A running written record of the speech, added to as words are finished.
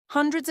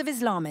hundreds of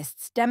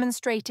Islamists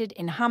demonstrated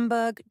in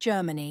Hamburg,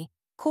 Germany,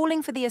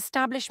 calling for the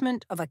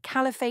establishment of a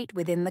caliphate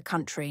within the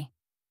country.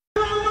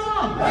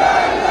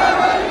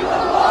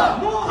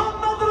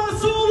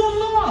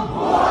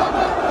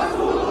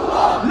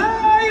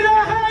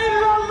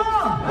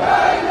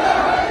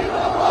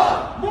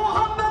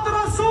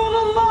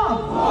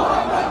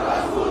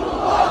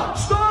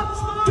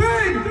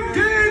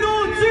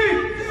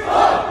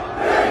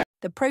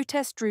 The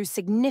protest drew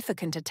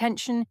significant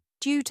attention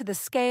due to the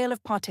scale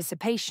of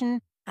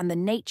participation and the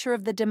nature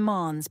of the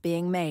demands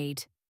being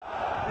made.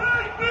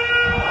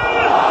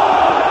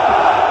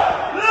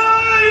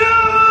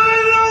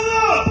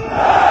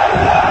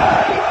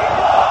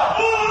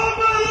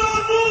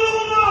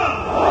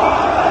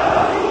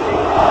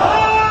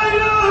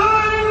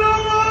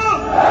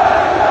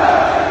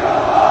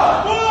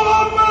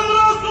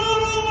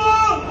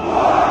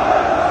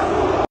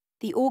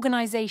 The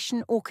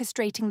organization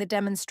orchestrating the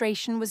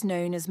demonstration was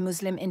known as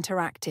Muslim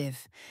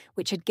Interactive,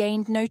 which had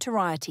gained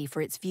notoriety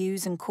for its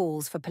views and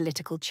calls for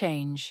political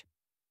change.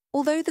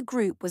 Although the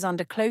group was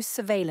under close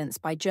surveillance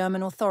by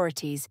German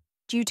authorities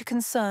due to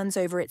concerns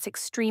over its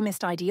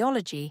extremist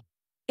ideology,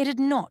 it had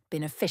not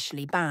been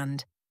officially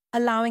banned,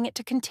 allowing it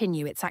to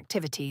continue its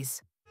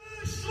activities.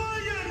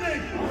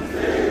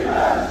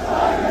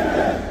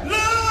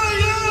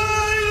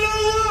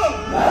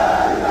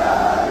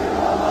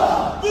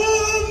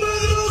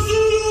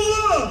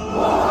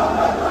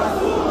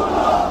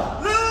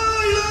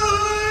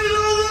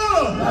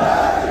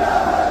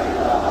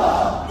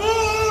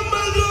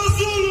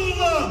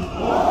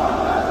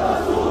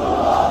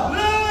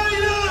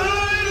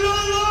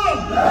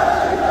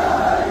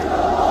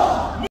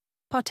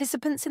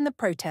 Participants in the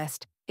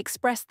protest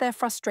expressed their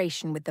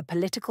frustration with the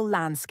political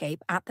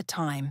landscape at the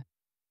time,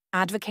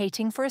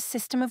 advocating for a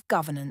system of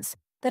governance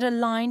that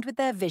aligned with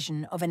their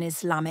vision of an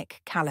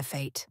Islamic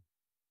caliphate.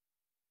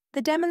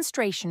 The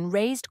demonstration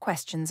raised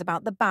questions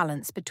about the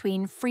balance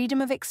between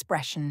freedom of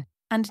expression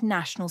and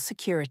national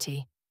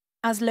security,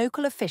 as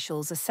local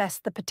officials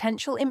assessed the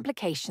potential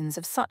implications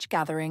of such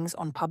gatherings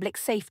on public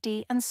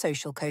safety and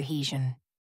social cohesion.